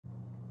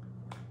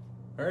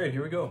Alright,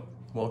 here we go.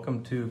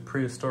 Welcome to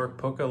Prehistoric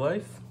Poke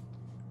Life.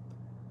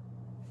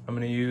 I'm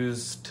going to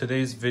use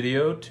today's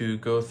video to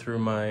go through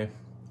my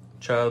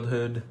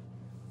childhood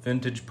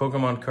vintage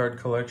Pokemon card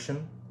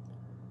collection.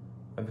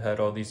 I've had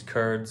all these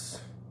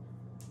cards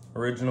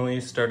originally,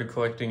 started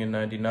collecting in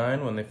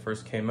 '99 when they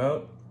first came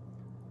out.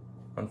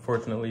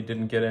 Unfortunately,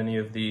 didn't get any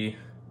of the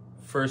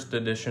first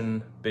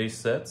edition base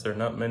sets, or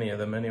not many of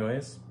them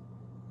anyways.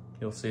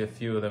 You'll see a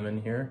few of them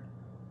in here.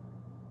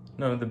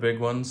 None of the big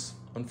ones,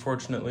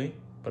 unfortunately,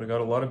 but I got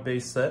a lot of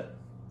base set.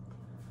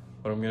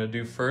 What I'm going to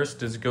do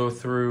first is go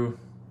through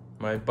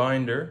my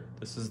binder.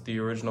 This is the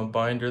original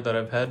binder that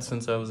I've had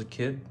since I was a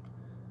kid.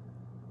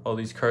 All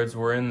these cards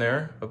were in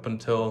there up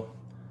until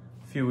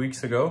a few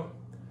weeks ago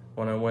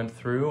when I went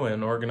through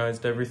and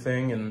organized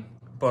everything and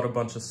bought a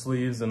bunch of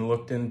sleeves and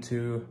looked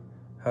into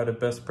how to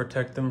best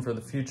protect them for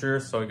the future.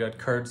 So I got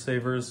card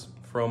savers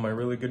for all my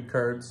really good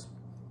cards.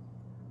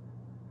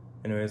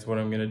 Anyways, what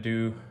I'm going to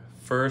do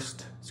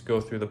first is go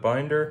through the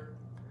binder,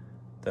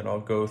 then I'll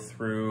go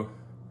through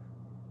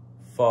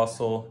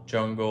fossil,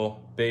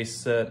 jungle, base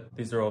set.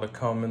 These are all the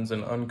commons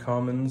and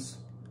uncommons,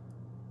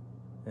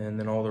 and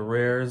then all the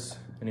rares,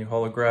 any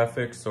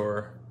holographics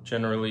or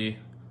generally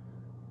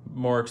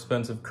more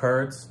expensive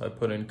cards. I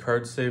put in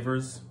card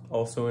savers,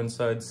 also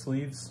inside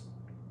sleeves.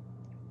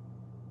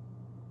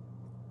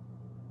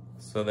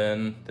 So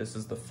then this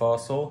is the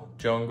fossil,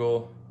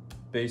 jungle,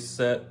 base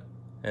set,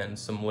 and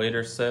some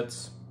later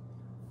sets.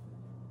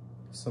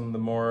 Some of the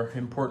more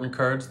important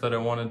cards that I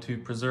wanted to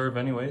preserve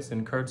anyways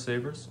in card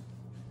savers.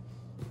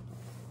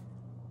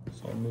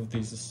 So I'll move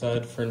these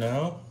aside for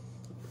now.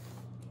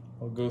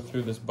 I'll go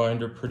through this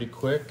binder pretty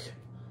quick.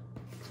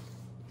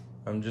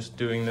 I'm just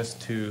doing this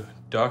to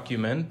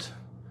document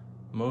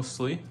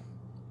mostly.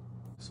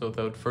 So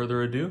without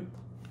further ado,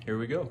 here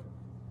we go.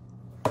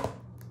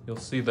 You'll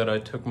see that I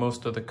took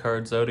most of the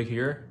cards out of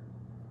here.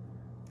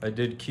 I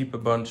did keep a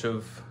bunch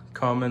of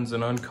commons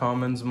and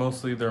uncommons.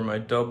 Mostly they're my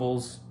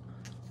doubles,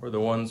 or the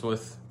ones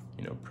with,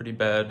 you know, pretty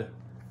bad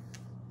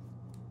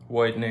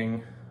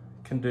whitening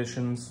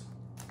conditions.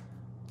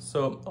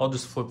 So I'll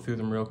just flip through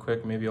them real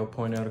quick. Maybe I'll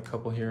point out a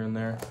couple here and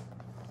there.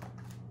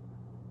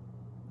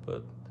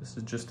 But this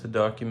is just to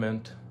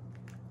document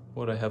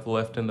what I have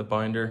left in the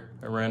binder.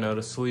 I ran out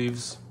of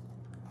sleeves,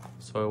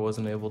 so I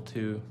wasn't able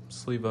to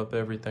sleeve up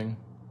everything.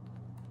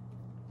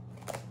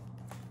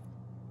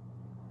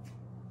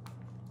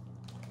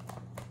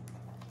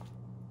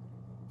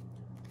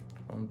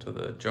 Onto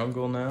the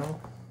jungle now.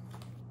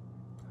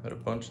 Had a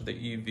bunch of the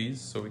EVs,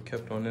 so we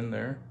kept one in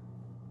there.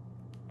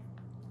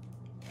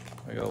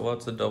 I got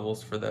lots of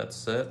doubles for that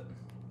set.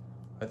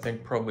 I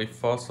think probably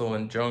fossil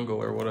and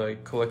jungle are what I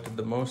collected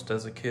the most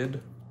as a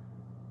kid.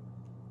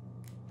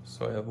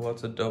 So I have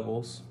lots of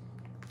doubles.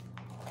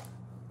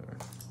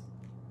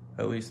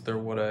 At least they're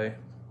what I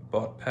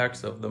bought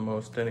packs of the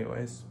most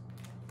anyways.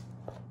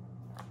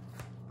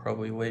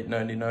 Probably late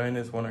 '99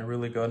 is when I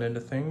really got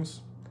into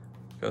things.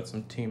 Got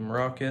some Team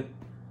Rocket,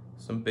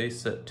 some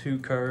base set 2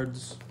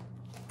 cards.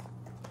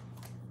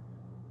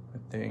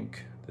 I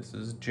think this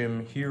is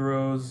Gym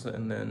Heroes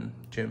and then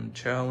Gym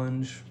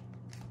Challenge.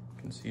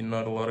 You can see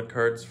not a lot of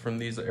cards from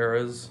these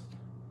eras.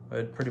 I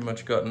had pretty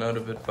much gotten out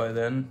of it by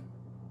then.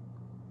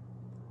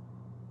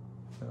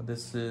 Now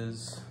this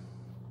is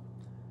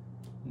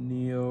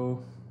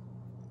Neo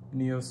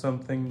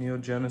something, Neo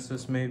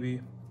Genesis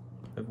maybe.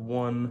 I have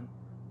one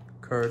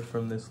card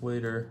from this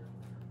later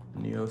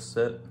Neo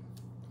set.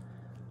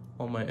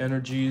 All my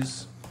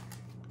energies,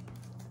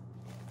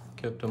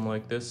 kept them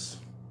like this.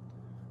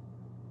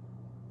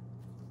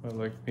 I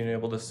like being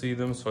able to see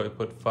them, so I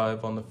put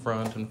 5 on the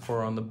front and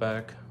 4 on the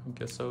back. I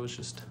guess I was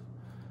just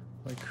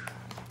like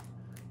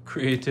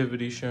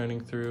creativity shining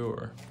through,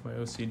 or my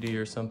OCD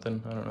or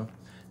something, I don't know.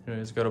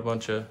 Anyways, got a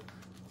bunch of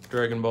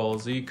Dragon Ball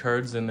Z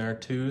cards in there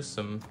too,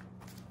 some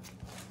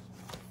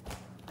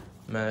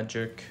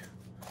Magic,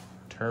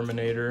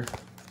 Terminator.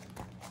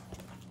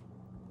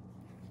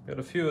 Got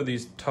a few of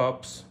these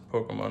Topps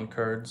Pokemon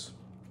cards.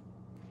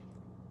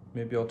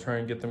 Maybe I'll try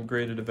and get them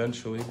graded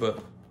eventually,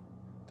 but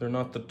they're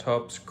not the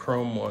Topps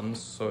Chrome ones,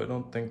 so I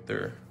don't think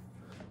they're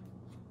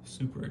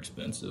super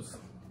expensive,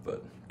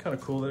 but kind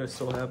of cool that I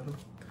still have them.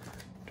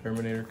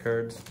 Terminator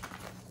cards.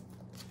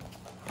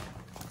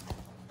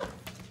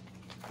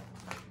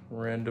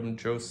 Random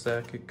Joe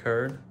Sakic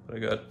card. I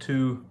got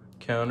 2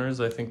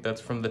 counters. I think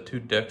that's from the 2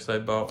 decks I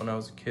bought when I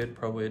was a kid,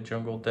 probably a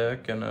jungle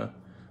deck, and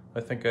I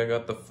think I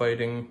got the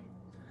fighting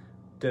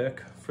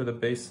deck for the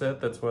base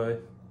set. That's why,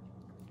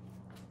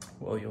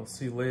 well, you'll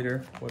see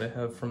later what I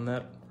have from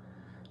that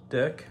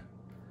deck.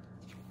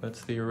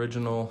 That's the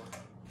original.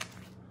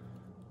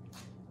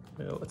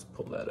 Yeah, let's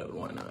pull that out,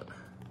 why not?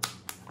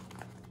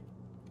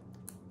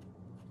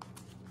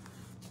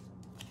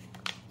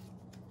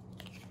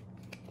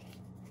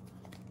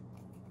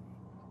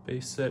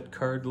 Base set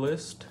card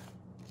list.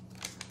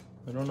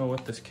 I don't know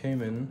what this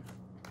came in.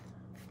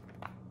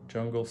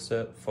 Jungle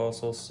set,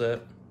 fossil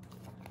set.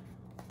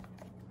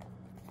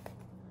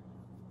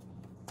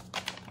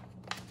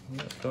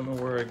 I don't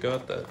know where I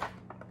got that.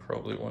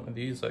 Probably one of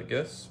these, I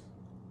guess.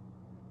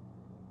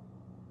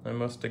 I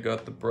must have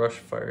got the brush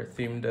fire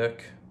theme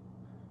deck.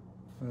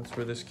 That's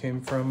where this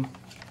came from,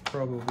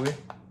 probably. You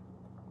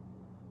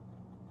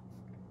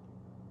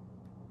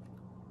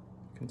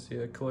can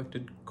see I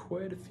collected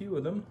quite a few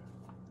of them.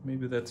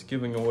 Maybe that's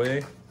giving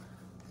away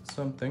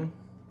something.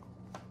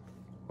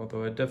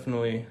 Although I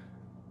definitely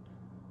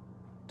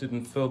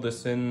didn't fill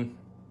this in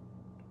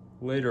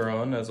later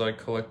on as I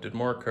collected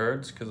more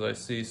cards, because I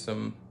see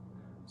some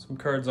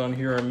cards on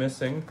here are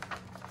missing.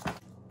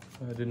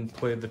 I didn't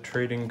play the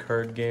trading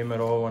card game at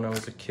all when I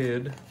was a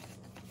kid.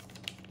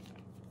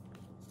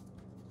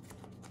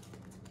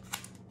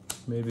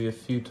 Maybe a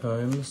few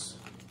times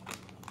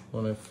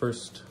when I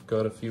first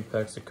got a few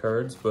packs of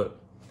cards, but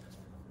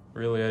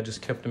really I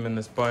just kept them in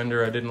this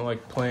binder. I didn't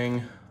like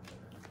playing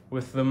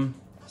with them,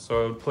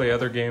 so I would play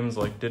other games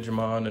like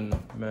Digimon and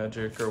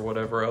Magic or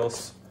whatever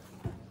else,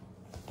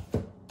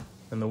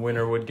 and the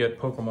winner would get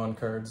Pokemon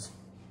cards.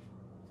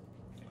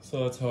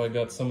 So that's how I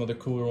got some of the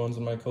cooler ones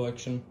in my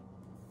collection.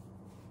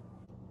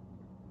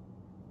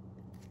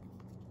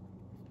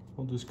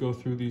 I'll just go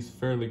through these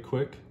fairly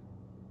quick.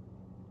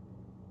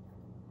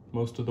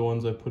 Most of the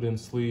ones I put in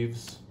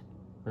sleeves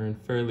are in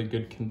fairly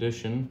good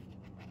condition.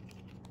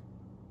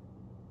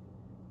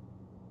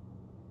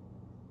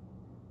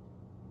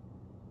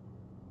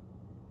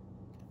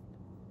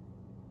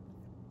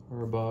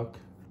 Arbok,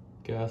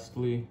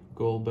 Ghastly,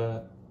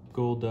 Golbat,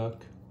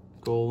 Golduck,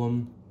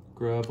 Golem,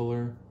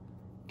 Graveler,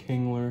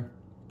 Kingler,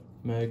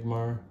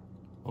 Magmar,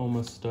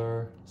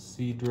 Omastar,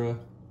 Seadra,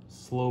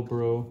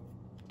 Slowbro,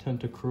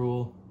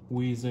 Tentacruel,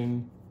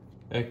 Weezing,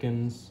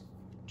 Ekans,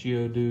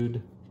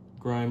 Geodude,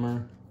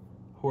 Grimer,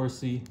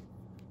 Horsey,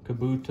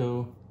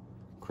 Kabuto,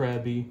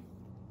 Krabby,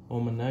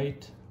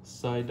 Omanite,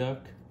 Psyduck,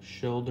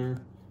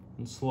 Shelder,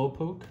 and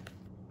Slowpoke.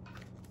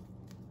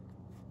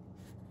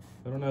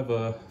 I don't have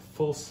a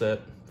full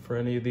set for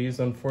any of these,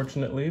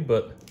 unfortunately,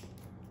 but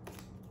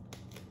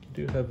I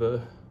do have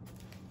a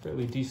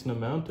fairly decent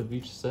amount of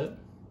each set.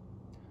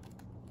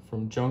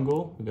 From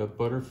Jungle, we got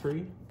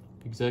Butterfree,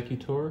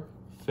 Executor,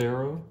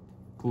 Pharaoh,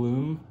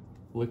 Gloom,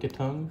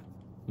 Lickitung,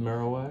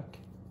 Marowak,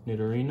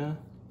 Nidorina,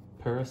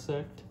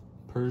 Parasect,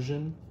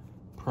 Persian,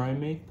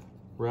 Primeape,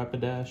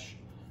 Rapidash,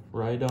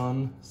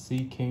 Rhydon,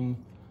 Seaking,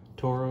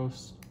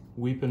 Tauros,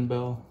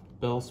 Weepinbell,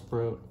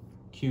 Bellsprout,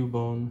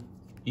 Cubone,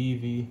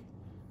 Eevee,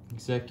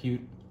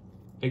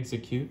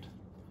 Execute,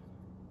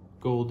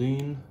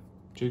 Goldeen,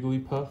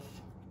 Jigglypuff,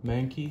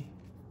 Mankey,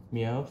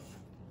 Meowth,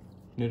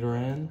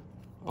 Nidoran,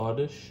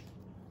 Oddish,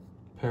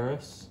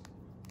 Paras,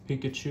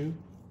 Pikachu,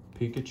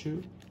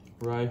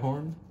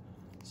 Rhyhorn,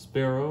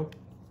 Sparrow,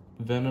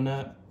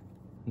 Venonat,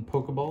 and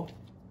Pokeball.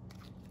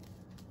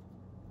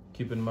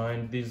 Keep in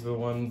mind, these are the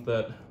ones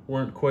that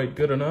weren't quite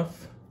good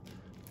enough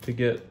to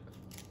get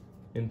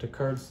into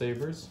Card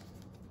Savers.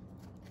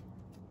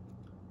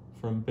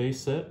 From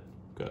base set,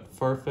 got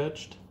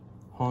Farfetch'd,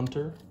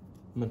 Haunter,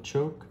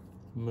 Machoke,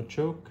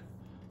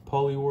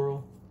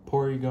 Poliwhirl,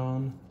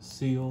 Porygon,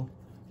 Seal,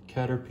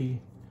 Caterpie,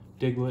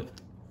 Diglett,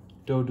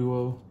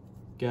 Doduo,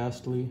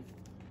 Ghastly,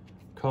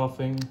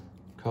 Coughing,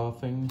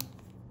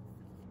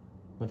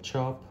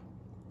 Machop,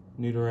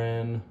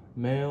 Nidoran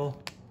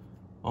male,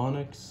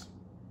 Onix,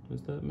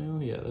 is that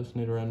male? Yeah, that's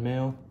Nidoran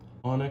male,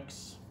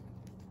 Onix,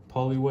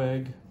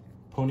 Poliwag,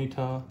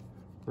 Ponyta,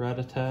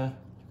 Rattata,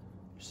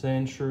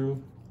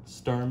 Sandshrew,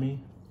 Starmie,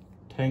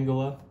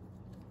 Tangela,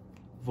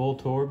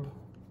 Voltorb,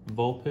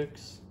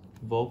 Vulpix,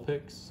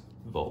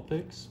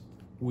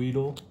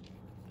 Weedle,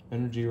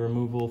 Energy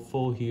Removal,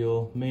 Full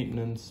Heal,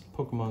 Maintenance,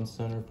 Pokemon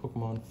Center,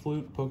 Pokemon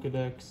Flute,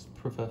 Pokedex,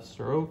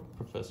 Professor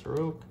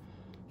Oak,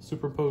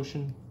 Super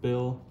Potion,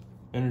 Bill,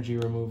 Energy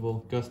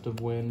Removal, Gust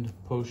of Wind,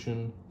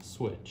 Potion,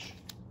 Switch.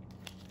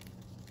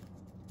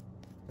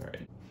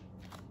 Alright.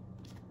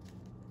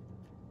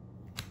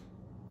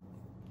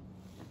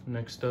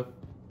 Next up,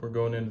 we're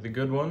going into the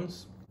good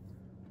ones.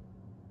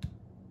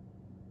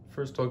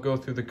 First, I'll go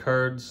through the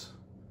cards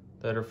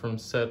that are from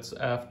sets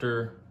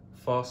after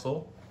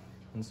Fossil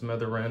and some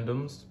other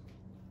randoms,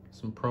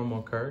 some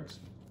promo cards.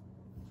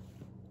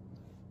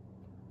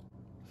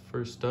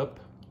 First up,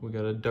 we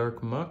got a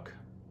Dark Muck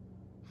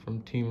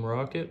from Team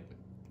Rocket.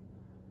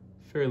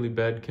 Fairly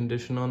bad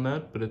condition on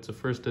that, but it's a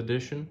first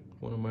edition,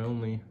 one of my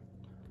only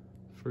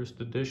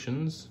first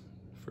editions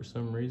for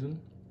some reason.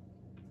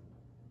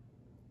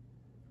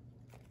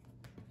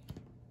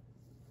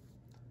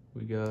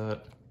 We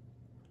got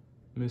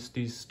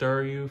Misty's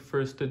Staryu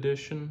first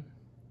edition,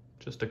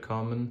 just a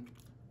common,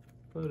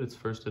 but it's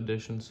first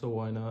edition, so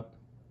why not?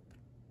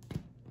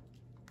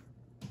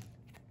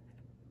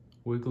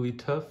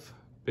 Wigglytuff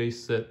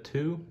base set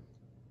 2.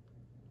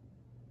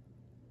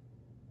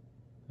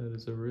 That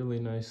is a really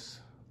nice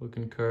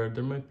looking card.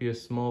 There might be a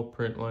small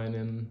print line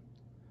in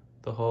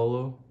the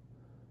holo,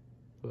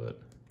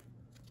 but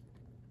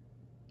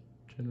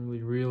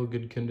generally real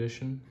good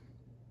condition.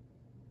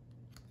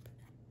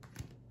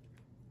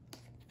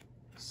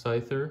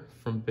 Scyther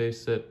from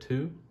base set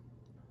 2,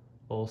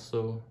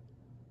 also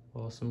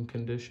awesome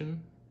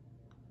condition.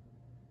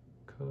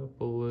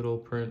 Couple little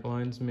print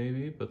lines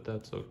maybe, but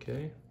that's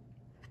okay.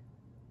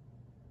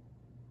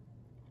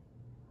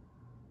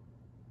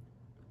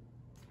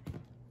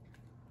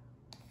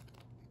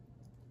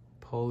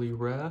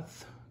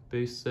 Poliwrath,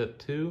 base set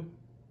 2.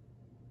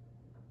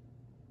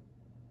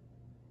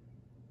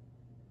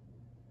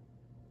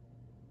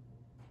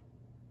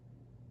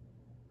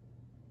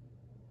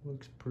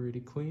 Looks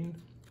pretty clean.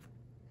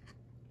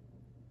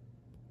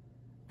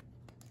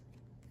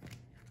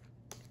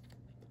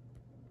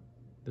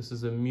 This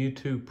is a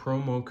Mewtwo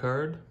promo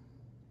card.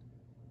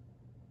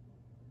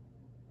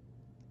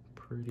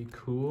 Pretty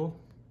cool.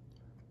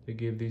 They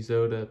gave these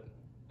out at,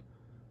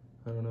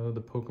 I don't know,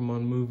 the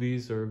Pokemon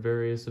movies or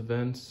various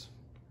events.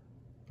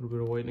 A little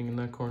bit of whitening in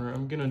that corner.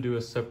 I'm gonna do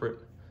a separate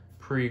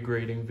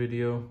pre-grading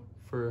video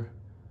for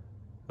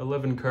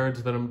 11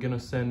 cards that I'm gonna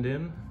send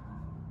in.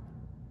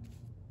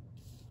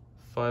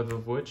 5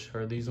 of which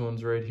are these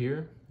ones right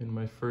here in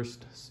my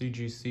first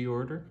CGC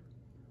order.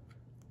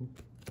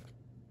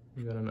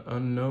 We got an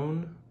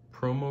unknown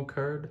promo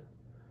card.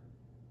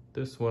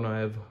 This one I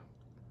have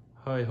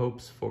high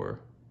hopes for.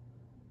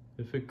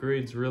 If it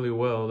grades really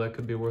well, that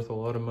could be worth a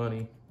lot of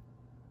money.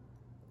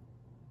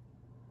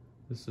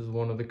 This is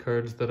one of the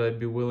cards that I'd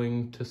be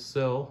willing to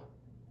sell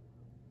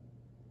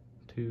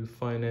to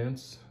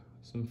finance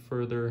some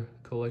further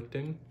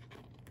collecting.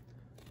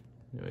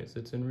 Anyways,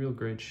 it's in real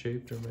great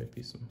shape. There might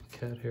be some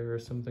cat hair or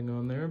something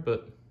on there,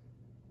 but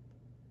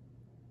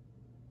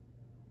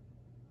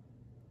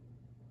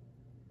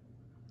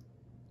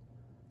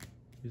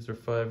these are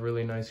 5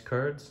 really nice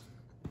cards.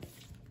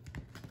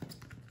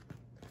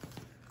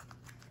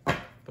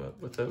 But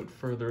without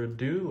further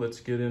ado, let's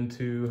get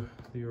into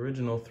the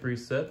original 3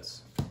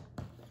 sets.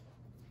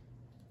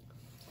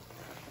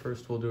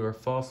 First, we'll do our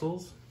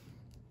fossils.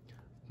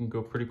 We can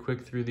go pretty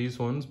quick through these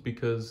ones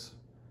because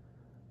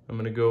I'm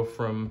going to go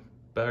from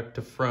back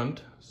to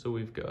front. So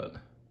we've got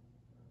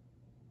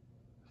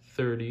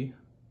 30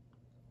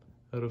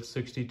 out of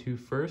 62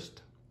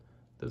 first.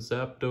 The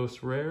Zapdos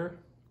Rare,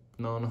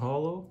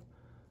 Non-holo.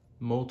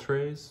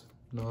 Moltres,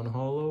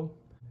 Non-holo.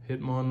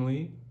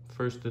 Hitmonlee,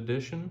 first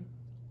edition,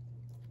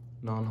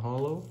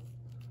 Non-holo.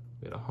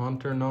 We got a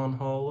Haunter,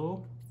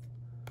 Non-holo.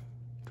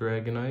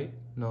 Dragonite,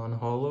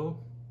 Non-holo.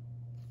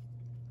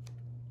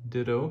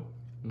 Ditto,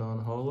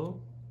 Non-holo.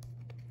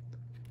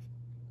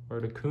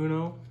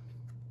 Articuno.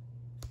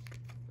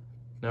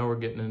 Now we're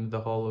getting into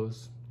the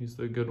holos. These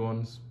are the good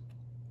ones.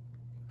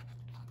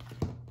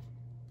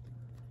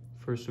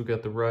 First we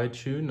got the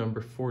Raichu,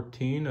 number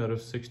 14 out of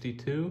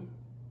 62.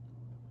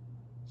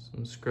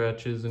 Some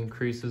scratches and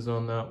creases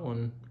on that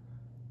one.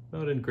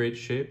 Not in great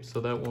shape,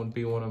 so that won't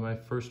be one of my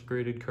first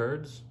graded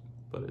cards,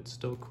 but it's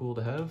still cool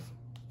to have.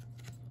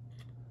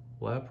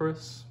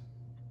 Lapras.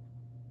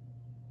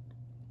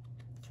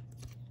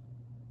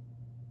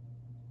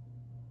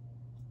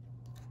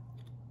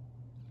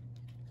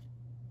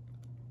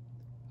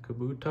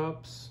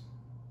 Kabutops.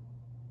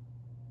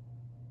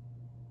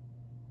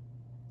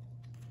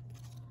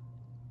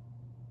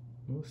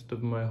 Most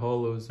of my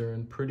holos are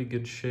in pretty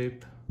good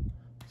shape.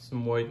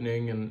 Some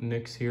whitening and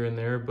nicks here and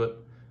there,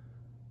 but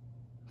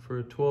for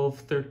a 12,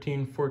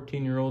 13,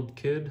 14-year-old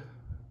kid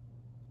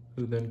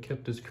who then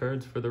kept his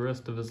cards for the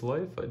rest of his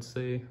life, I'd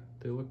say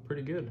they look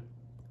pretty good.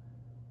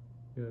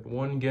 We got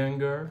 1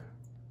 Gengar,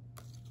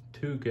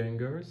 2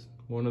 Gengars.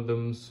 One of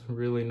them's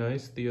really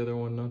nice, the other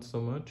one not so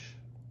much.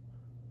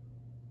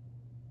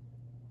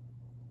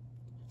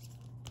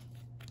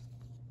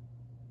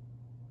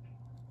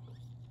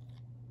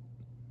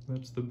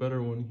 That's the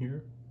better one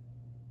here.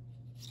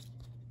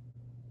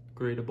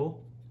 Gradable.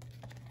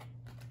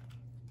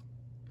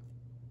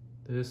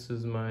 This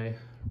is my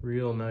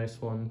real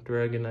nice one,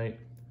 Dragonite.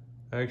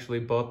 I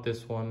actually bought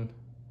this one.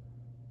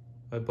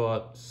 I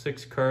bought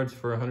 6 cards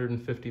for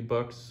 150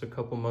 bucks a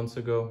couple months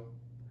ago.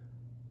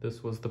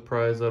 This was the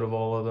prize out of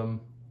all of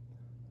them.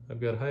 I've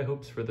got high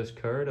hopes for this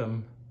card.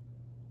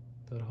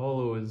 That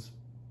holo is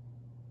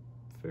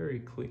very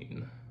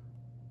clean.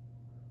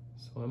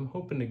 So I'm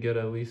hoping to get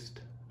at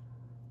least,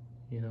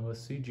 you know, a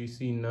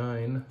CGC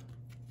 9.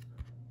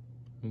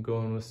 I'm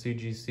going with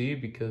CGC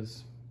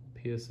because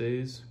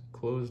PSA's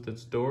closed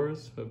its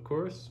doors, of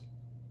course,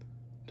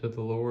 to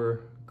the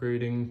lower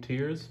grading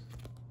tiers.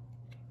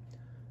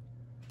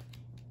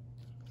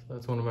 So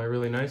that's one of my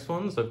really nice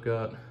ones. I've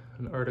got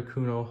an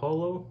Articuno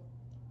holo,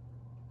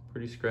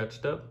 pretty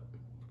scratched up.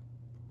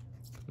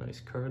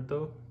 Nice card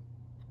though.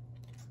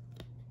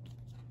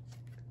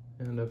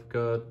 And I've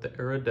got the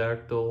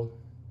Aerodactyl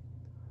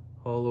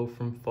holo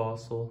from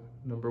Fossil,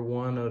 number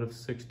 1 out of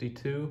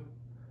 62.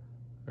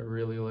 I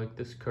really like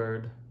this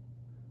card.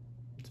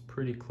 It's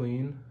pretty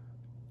clean.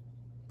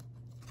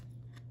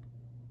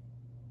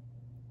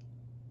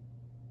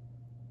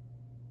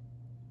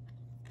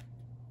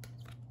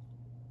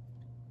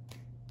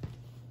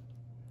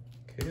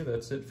 Okay,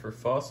 that's it for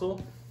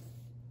Fossil.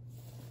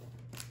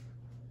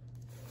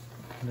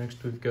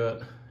 Next we've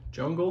got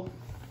Jungle.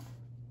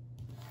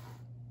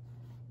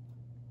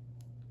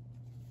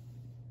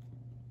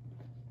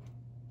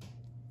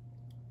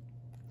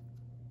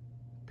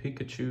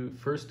 Pikachu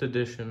first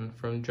edition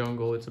from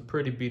Jungle. It's a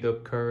pretty beat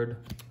up card,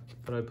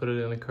 but I put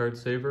it in a card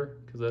saver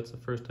because that's a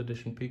first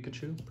edition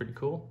Pikachu. Pretty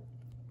cool.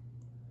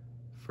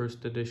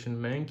 First edition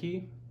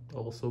Mankey,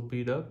 also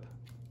beat up.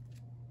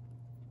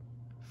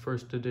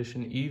 first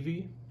edition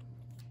Eevee.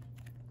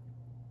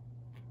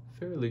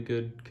 Fairly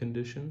good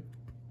condition.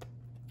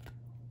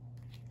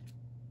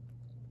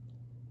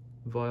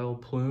 Vile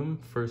Plume,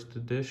 first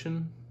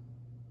edition,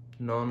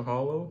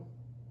 non-holo.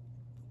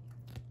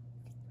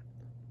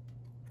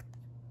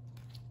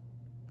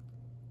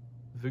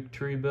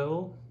 Victory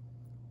Bell,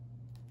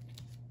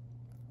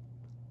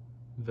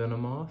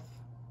 Venomoth,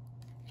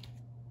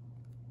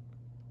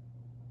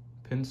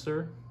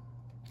 Pinsir,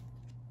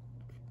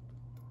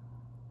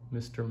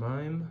 Mr.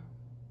 Mime,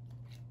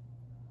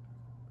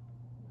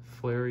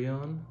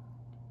 Flareon,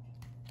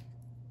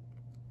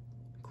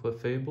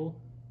 Clefable.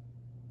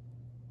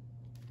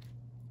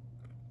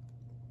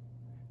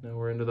 Now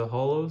we're into the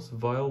holos.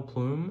 Vile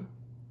Plume,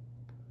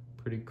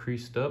 pretty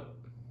creased up,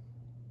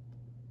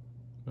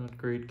 not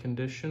great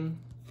condition.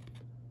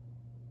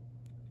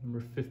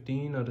 Number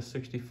 15 out of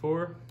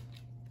 64.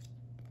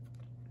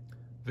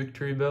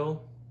 Victory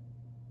Bell,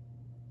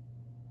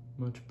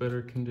 much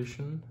better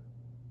condition.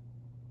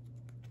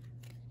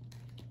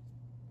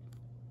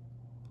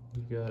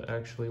 We've got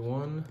actually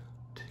 1,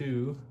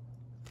 2,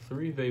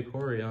 3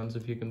 Vaporeons,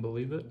 if you can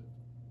believe it.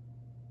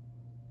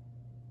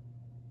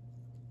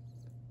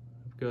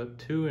 I've got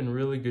 2 in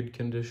really good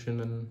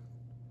condition and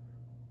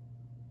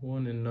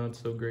 1 in not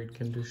so great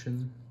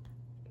condition.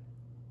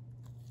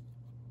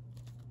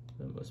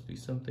 That must be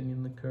something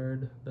in the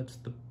card. That's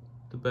the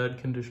bad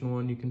condition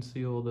one. You can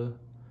see all the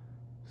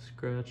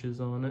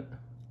scratches on it.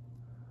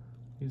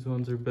 These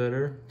ones are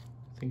better.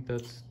 I think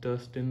that's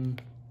dust in.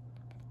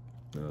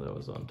 No, that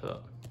was on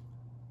top.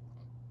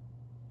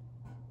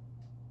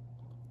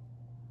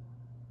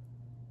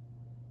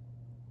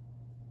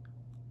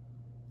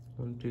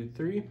 One, two,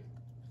 three.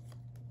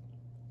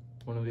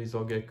 One of these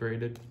I'll get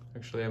graded.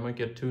 Actually, I might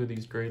get 2 of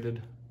these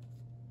graded.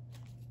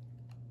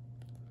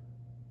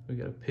 We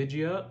got a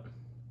Pidgeot.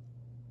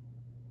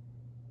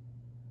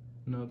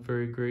 Not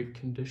very great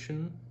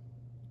condition.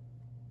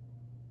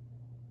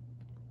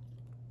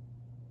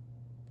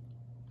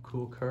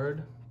 Cool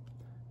card.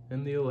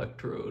 And the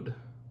Electrode.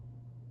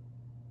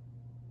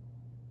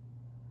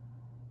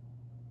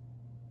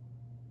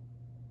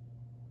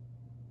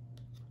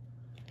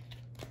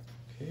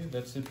 Okay,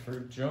 that's it for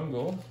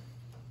Jungle.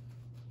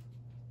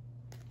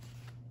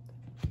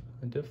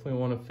 I definitely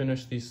want to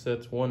finish these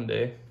sets one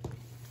day.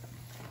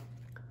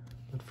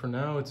 But for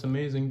now, it's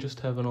amazing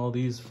just having all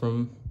these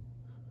from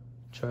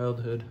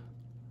childhood.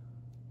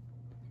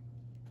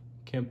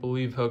 Can't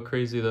believe how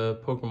crazy the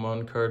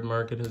Pokemon card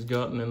market has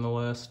gotten in the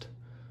last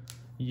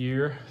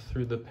year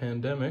through the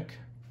pandemic.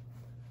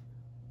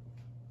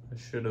 I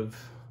should have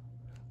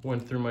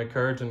went through my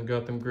cards and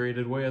got them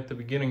graded way at the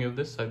beginning of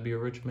this. I'd be a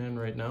rich man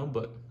right now,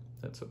 but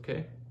that's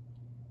okay.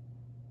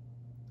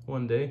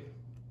 One day.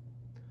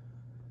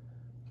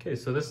 Okay,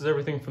 so this is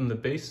everything from the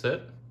base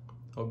set.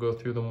 I'll go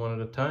through them one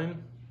at a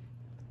time.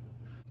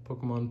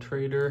 Pokemon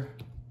Trader,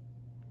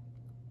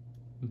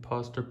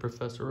 Imposter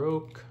Professor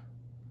Oak,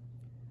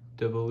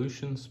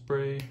 Devolution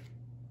Spray,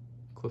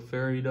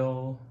 Clefairy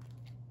Doll,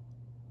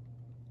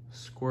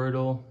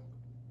 Squirtle.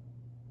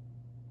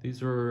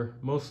 These are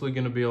mostly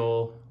going to be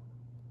all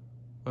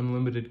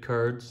unlimited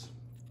cards.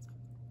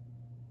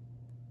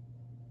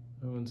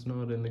 That one's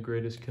not in the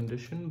greatest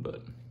condition,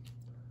 but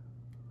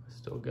I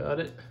still got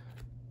it.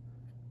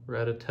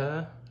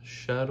 Rattata,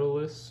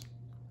 Shadowless,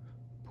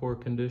 poor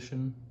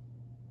condition.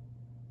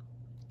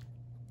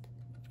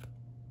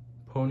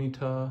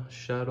 Ponyta,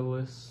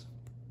 Shadowless.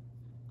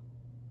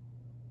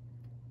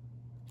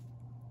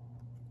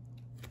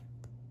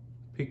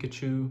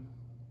 Pikachu.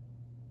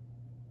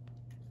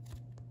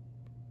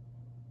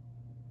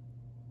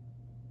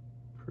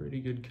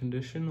 Pretty good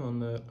condition on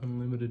that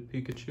unlimited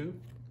Pikachu.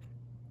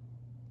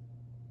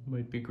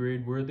 Might be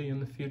grade worthy in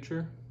the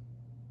future.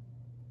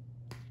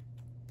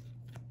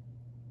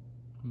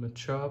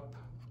 Machop,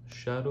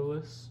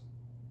 Shadowless.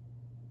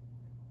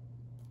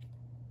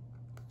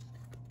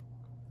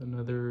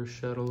 Another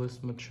Shadowless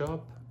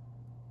Machop.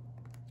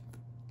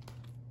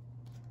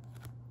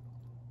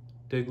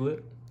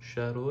 Diglett,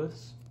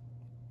 Shadowless.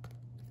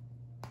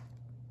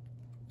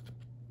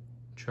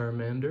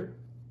 Charmander.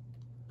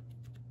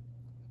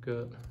 Got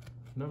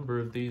a number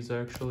of these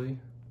actually.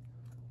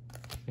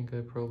 I think I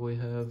probably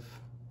have,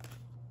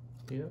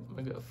 yep,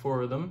 I got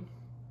 4 of them.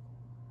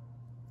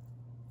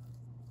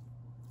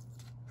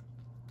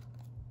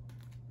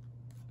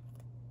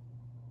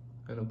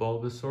 And a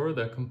Bulbasaur.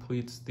 That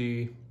completes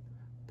the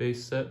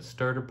base set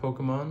starter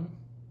Pokemon.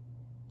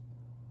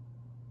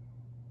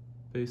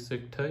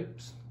 Basic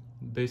types,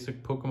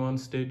 basic Pokemon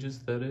stages,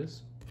 that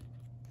is.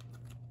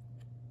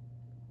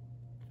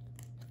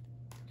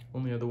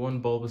 Only have the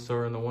 1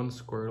 Bulbasaur and the 1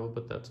 Squirtle,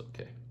 but that's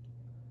okay.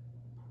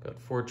 Got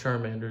 4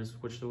 Charmanders,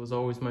 which was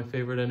always my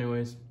favorite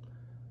anyways.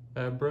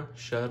 Abra,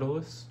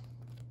 Shadowless,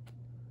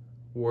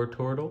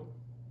 Wartortle,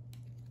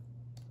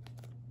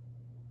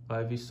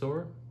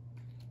 Ivysaur,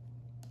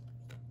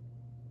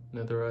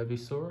 another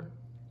Ivysaur,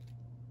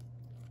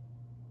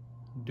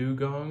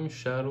 Dugong,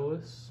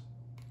 Shadowless,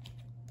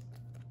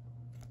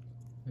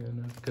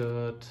 and I've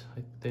got,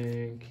 I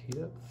think,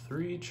 yep,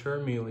 3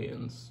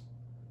 Charmeleons.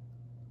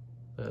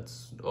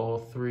 That's all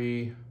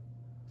 3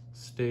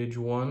 stage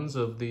 1s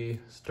of the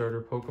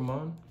starter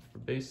Pokemon for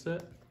base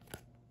set.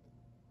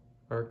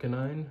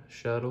 Arcanine,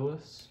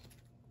 Shadowless,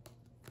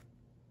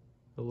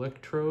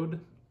 Electrode,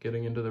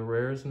 getting into the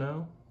rares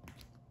now,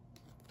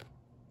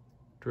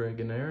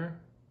 Dragonair,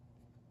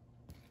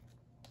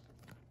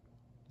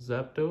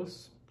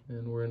 Zapdos,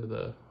 and we're into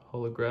the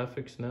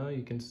holographics now.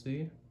 You can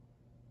see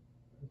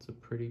it's a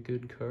pretty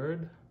good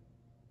card.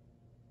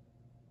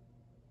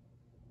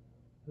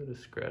 Bit of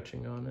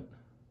scratching on it.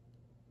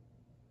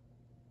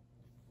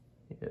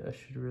 Yeah, I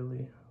should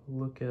really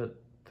look at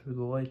through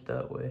the light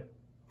that way.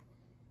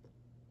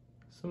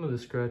 Some of the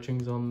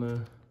scratching's on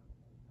the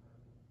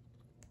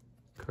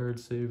card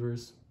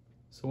savers.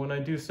 So when I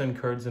do send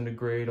cards into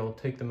grade, I'll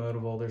take them out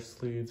of all their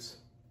sleeves,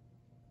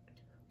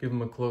 give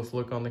them a close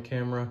look on the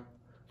camera,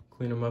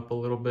 clean them up a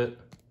little bit,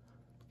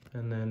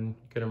 and then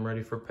get them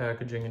ready for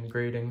packaging and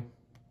grading.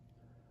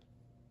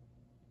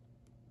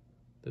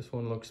 This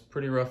one looks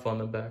pretty rough on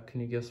the back. Can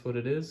you guess what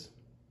it is?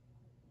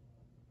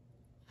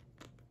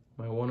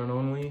 My one and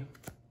only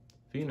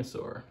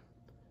Venusaur.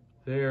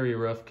 Very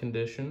rough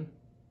condition.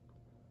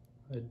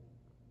 I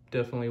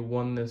definitely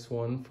won this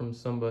one from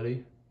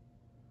somebody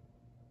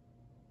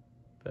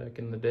back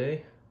in the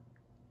day,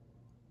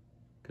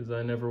 because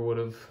I never would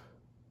have,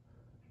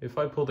 if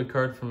I pulled a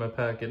card from a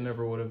pack, it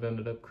never would have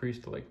ended up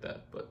creased like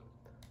that, but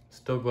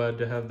still glad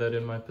to have that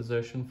in my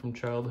possession from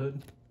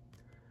childhood.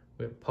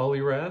 We have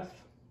Poliwrath,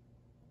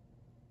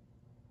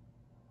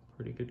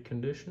 pretty good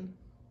condition.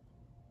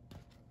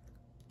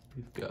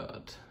 We've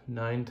got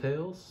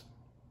Ninetales,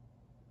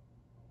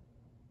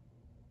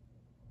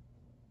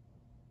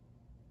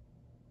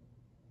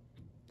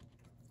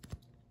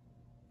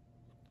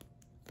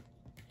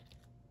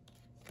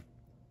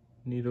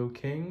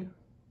 Nidoking,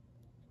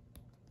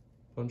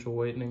 bunch of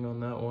whitening on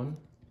that one.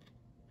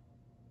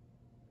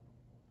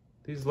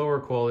 These lower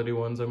quality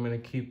ones I'm going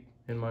to keep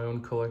in my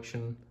own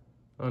collection,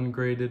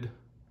 ungraded,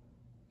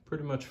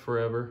 pretty much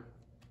forever.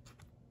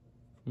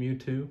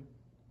 Mewtwo.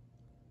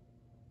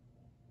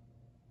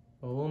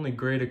 I'll only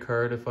grade a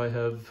card if I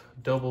have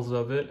doubles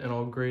of it, and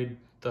I'll grade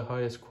the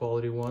highest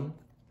quality one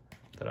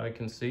that I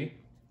can see,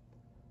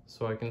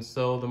 so I can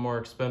sell the more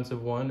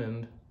expensive one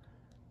and,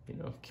 you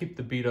know, keep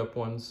the beat up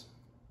ones.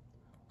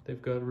 They've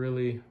got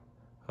really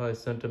high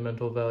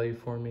sentimental value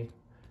for me.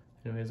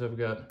 Anyways, I've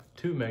got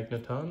 2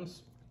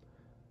 Magnetons.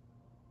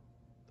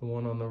 The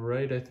one on the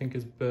right I think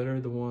is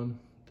better.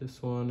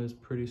 This one is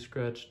pretty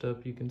scratched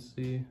up, you can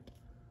see.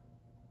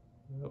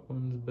 That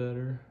one's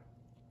better.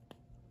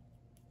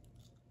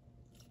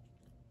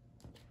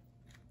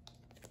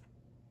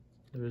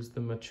 There's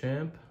the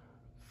Machamp,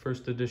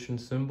 first edition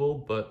symbol,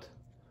 but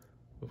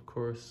of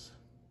course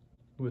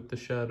with the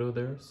shadow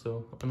there,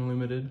 so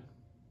unlimited.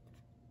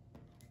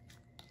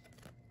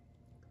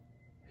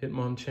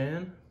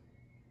 Hitmonchan.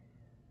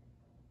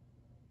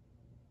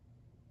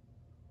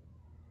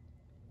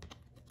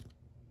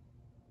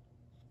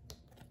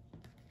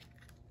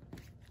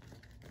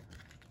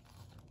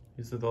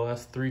 These are the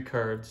last 3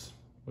 cards.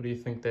 What do you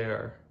think they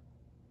are?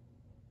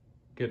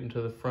 Getting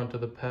to the front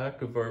of the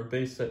pack of our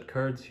base set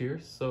cards here,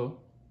 so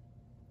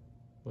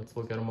let's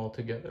look at them all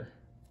together.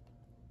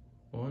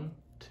 1,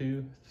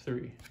 2,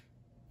 3.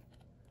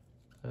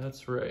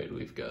 That's right,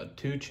 we've got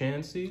 2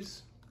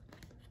 Chanseys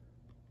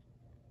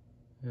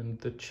and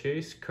the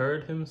chase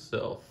card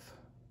himself.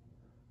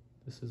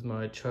 This is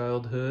my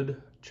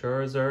childhood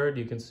Charizard.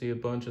 You can see a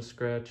bunch of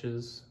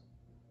scratches,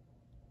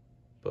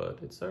 but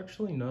it's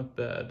actually not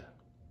bad.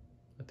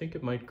 I think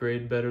it might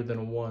grade better than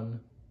a 1.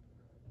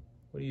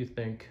 What do you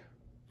think?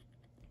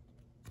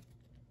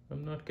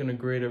 I'm not gonna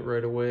grade it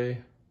right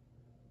away.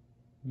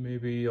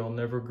 Maybe I'll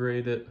never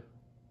grade it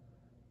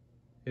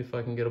if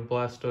I can get a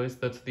Blastoise.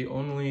 That's the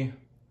only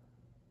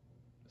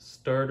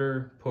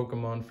starter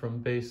Pokemon from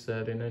base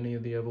set in any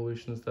of the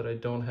evolutions that I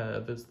don't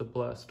have, is the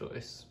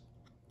Blastoise.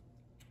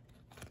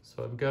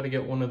 So I've got to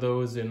get one of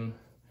those in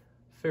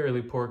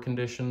fairly poor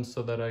condition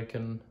so that I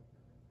can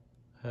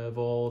have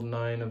all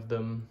 9 of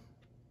them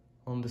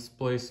on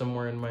display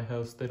somewhere in my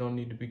house. They don't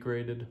need to be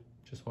graded,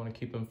 just want to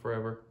keep them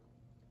forever.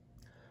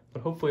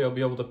 But hopefully I'll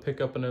be able to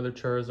pick up another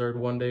Charizard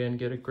one day and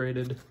get it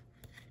graded.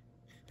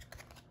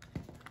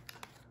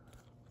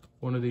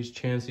 One of these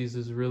Chanseys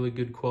is really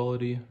good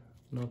quality,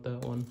 not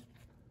that one.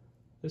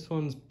 This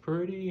one's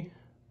pretty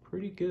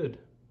good.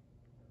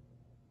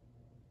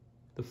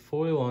 The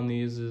foil on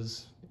these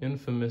is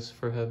infamous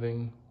for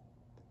having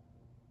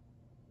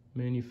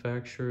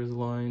manufacturer's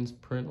lines,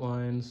 print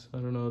lines. I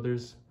don't know,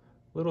 there's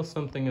a little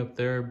something up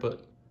there, but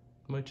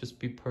it might just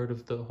be part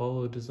of the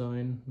holo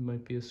design. It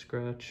might be a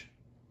scratch.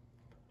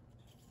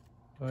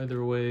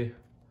 Either way,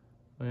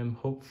 I am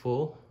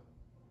hopeful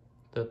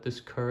that this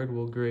card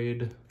will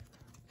grade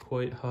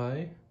quite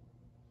high.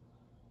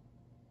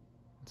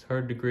 It's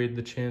hard to grade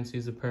the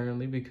Chanseys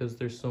apparently because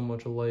there's so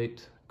much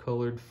light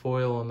colored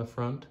foil on the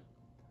front.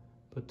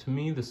 But to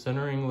me, the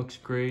centering looks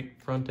great,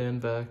 front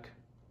and back.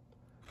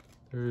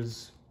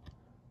 There's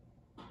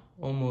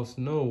almost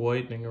no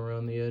whitening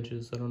around the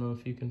edges. I don't know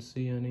if you can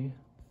see any.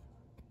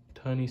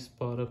 Tiny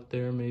spot up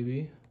there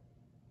maybe.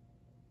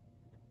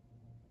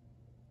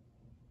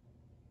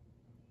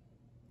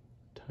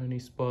 tiny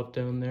spot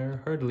down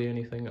there, hardly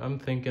anything. I'm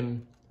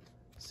thinking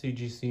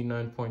CGC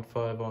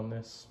 9.5 on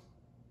this.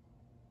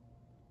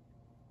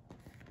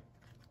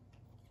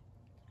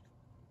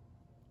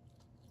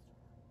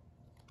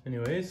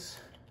 Anyways,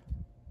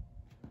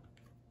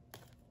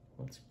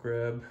 let's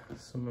grab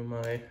some of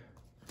my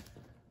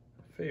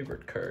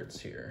favorite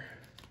cards here.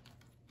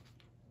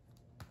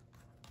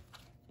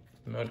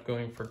 I'm not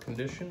going for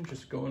condition,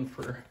 just going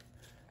for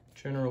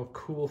general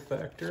cool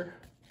factor.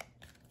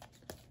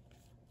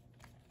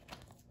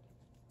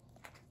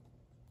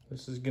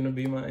 This is gonna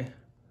be my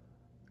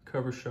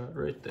cover shot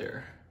right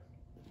there.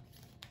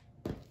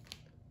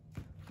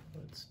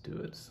 Let's do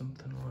it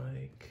something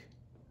like,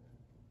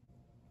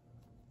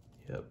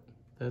 yep,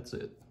 that's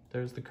it.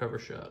 There's the cover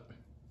shot.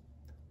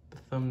 The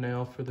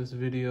thumbnail for this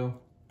video.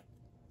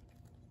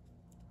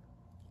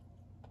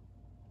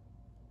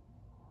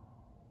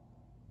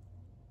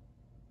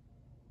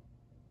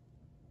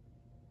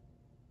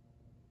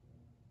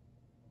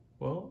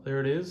 Well, there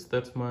it is.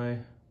 That's my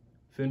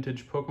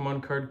vintage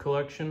Pokemon card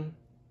collection.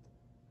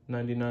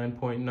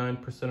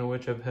 99.9% of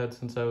which I've had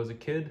since I was a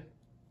kid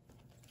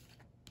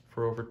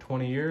for over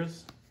 20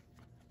 years.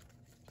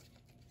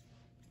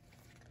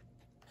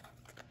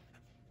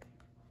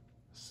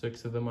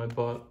 Six of them I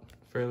bought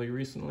fairly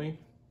recently.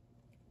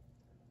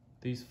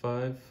 These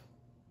 5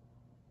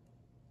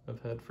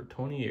 I've had for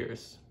 20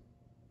 years.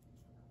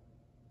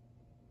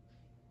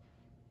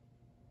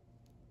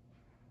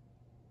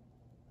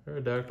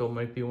 Aerodactyl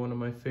might be one of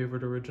my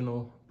favorite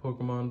original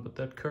Pokemon, but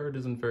that card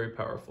isn't very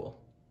powerful.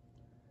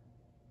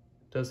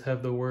 It does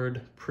have the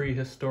word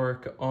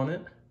prehistoric on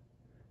it.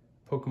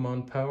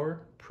 Pokemon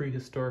power,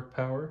 prehistoric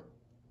power.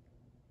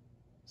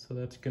 So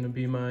that's gonna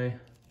be my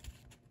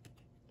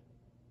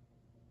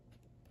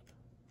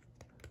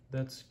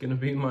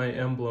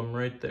emblem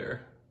right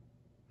there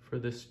for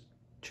this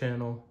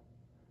channel.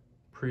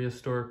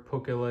 Prehistoric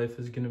Pokélife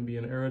is gonna be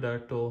an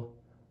Aerodactyl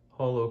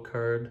holo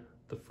card.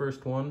 The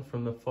first one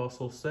from the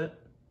Fossil set.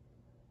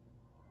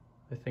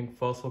 I think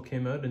Fossil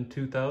came out in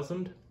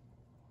 2000.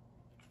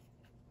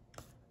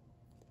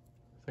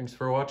 Thanks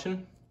for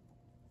watching.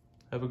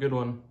 Have a good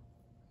one.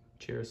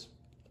 Cheers.